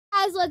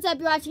guys, what's up?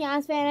 You're watching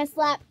Ask Spanish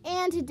Slap,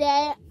 and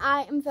today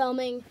I am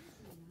filming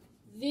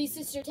the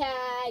sister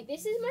tag.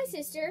 This is my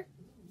sister.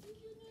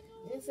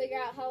 I'm gonna figure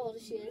out how old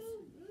she is,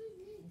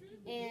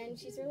 and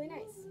she's really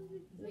nice.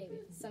 Maybe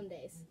some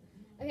days.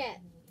 Okay,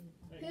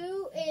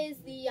 who is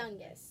the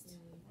youngest?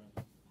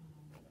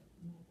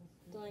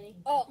 Delaney.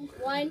 Oh,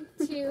 1,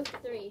 2,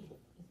 3.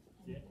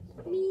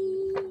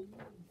 Me.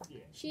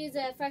 She is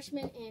a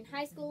freshman in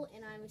high school,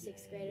 and I'm a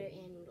 6th grader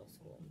in middle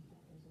school.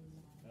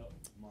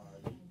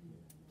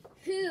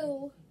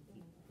 Who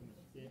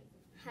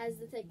has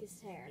the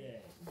thickest hair?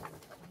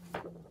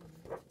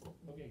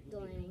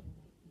 Delaney.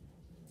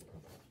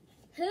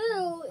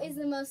 Who is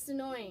the most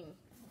annoying?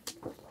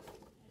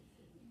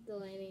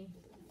 Delaney.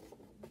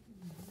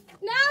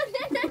 No.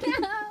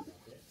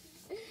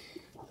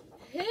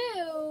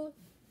 Who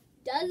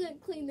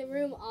doesn't clean the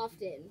room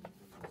often?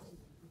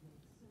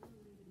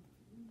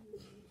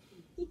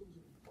 You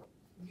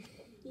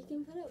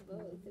can put up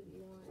both if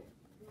you want.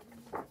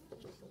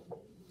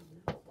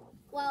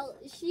 Well,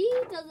 she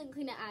doesn't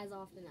clean it as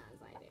often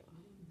as I do.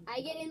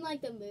 I get in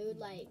like the mood,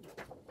 like,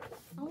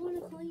 I want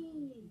to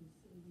clean.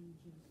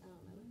 I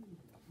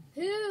don't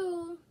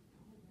know.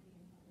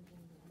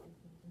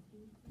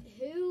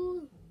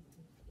 Who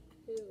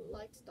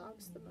likes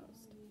dogs the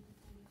most?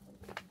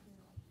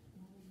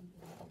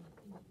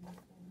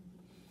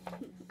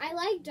 I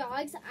like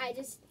dogs, I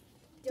just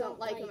Don't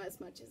like them as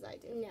much as I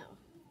do. No.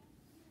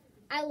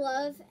 I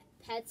love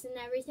pets and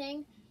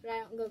everything, but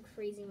I don't go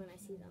crazy when I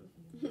see them.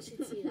 You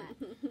should see that.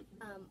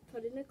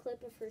 Put in a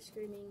clip of her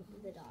screaming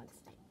the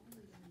dogs.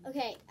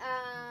 Okay,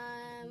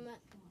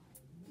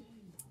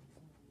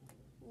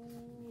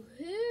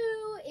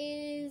 who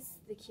is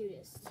the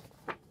cutest?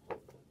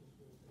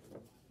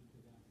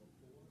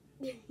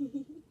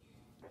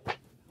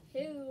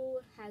 Who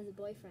has a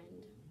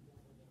boyfriend?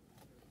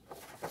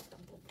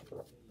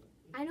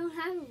 I don't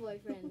have a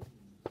boyfriend.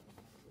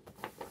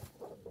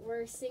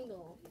 We're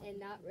single and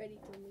not ready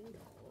to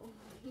mingle.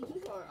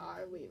 Or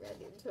are we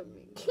ready to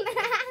mingle?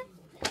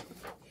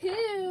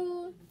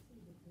 Who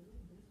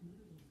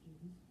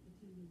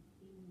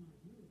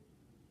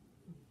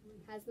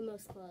has the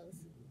most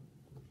clothes?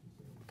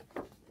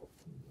 I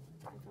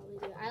probably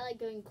do. I like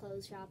going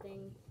clothes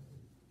shopping,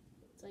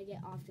 so I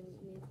get often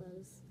new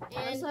clothes.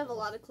 I also have a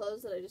lot of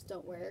clothes that I just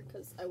don't wear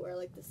because I wear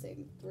like the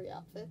same 3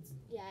 outfits.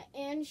 Yeah,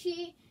 and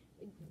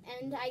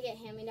I get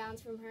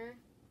hand-me-downs from her,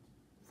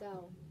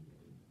 so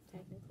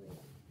technically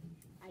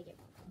I get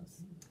more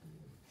clothes.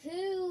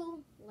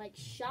 Who likes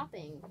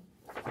shopping?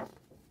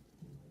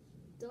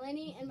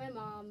 Delaney and my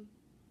mom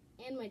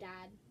and my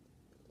dad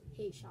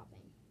hate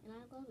shopping, and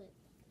I love it.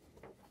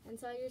 And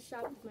so I just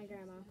shop with my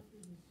grandma.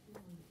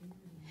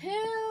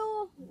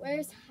 Who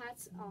wears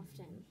hats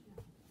often?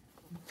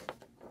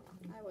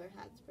 I wear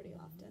hats pretty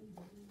often.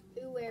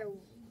 Who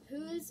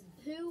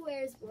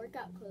wears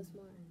workout clothes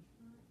more?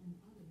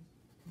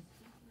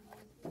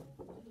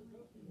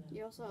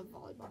 You also have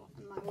volleyball,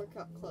 and my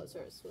workout clothes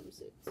are a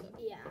swimsuit. So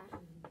Yeah.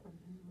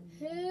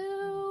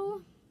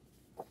 Who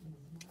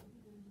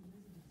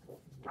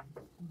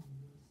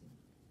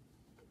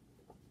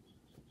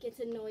gets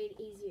annoyed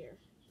easier?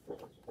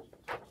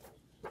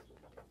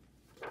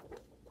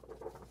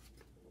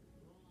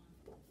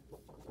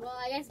 Well,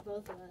 I guess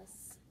both of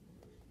us.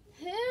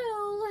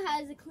 Who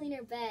has a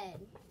cleaner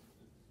bed?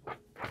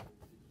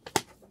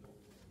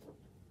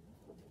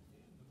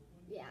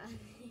 Yeah.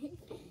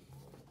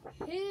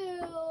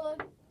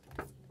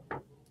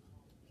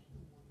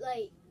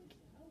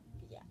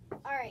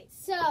 Alright,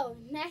 so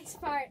next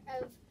part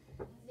of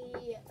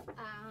the,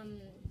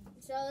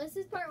 so this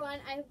is part 1.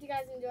 I hope you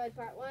guys enjoyed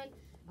part 1.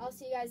 I'll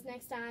see you guys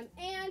next time,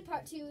 and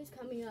part 2 is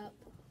coming up.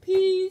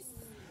 Peace!